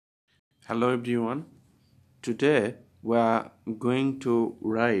Hello everyone. Today we are going to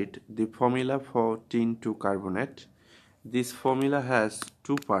write the formula for tin to carbonate. This formula has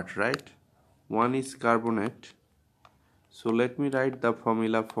two parts, right? One is carbonate. So let me write the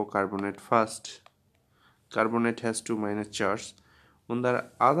formula for carbonate first. Carbonate has two minus charge. On the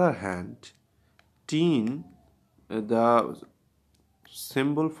other hand, tin, the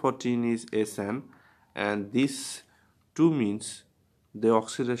symbol for tin is Sn, and this 2 means the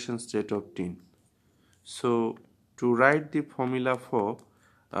oxidation state of tin. So to write the formula for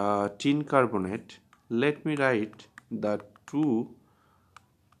tin carbonate, let me write the two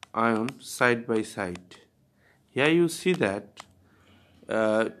ions side by side. Here you see that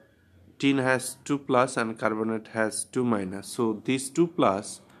uh, tin has 2 plus and carbonate has 2 minus. So this 2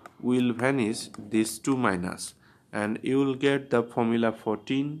 plus will vanish this 2 minus, and you will get the formula for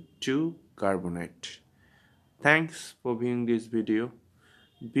tin to carbonate. Thanks for viewing this video.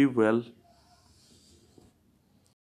 Be well.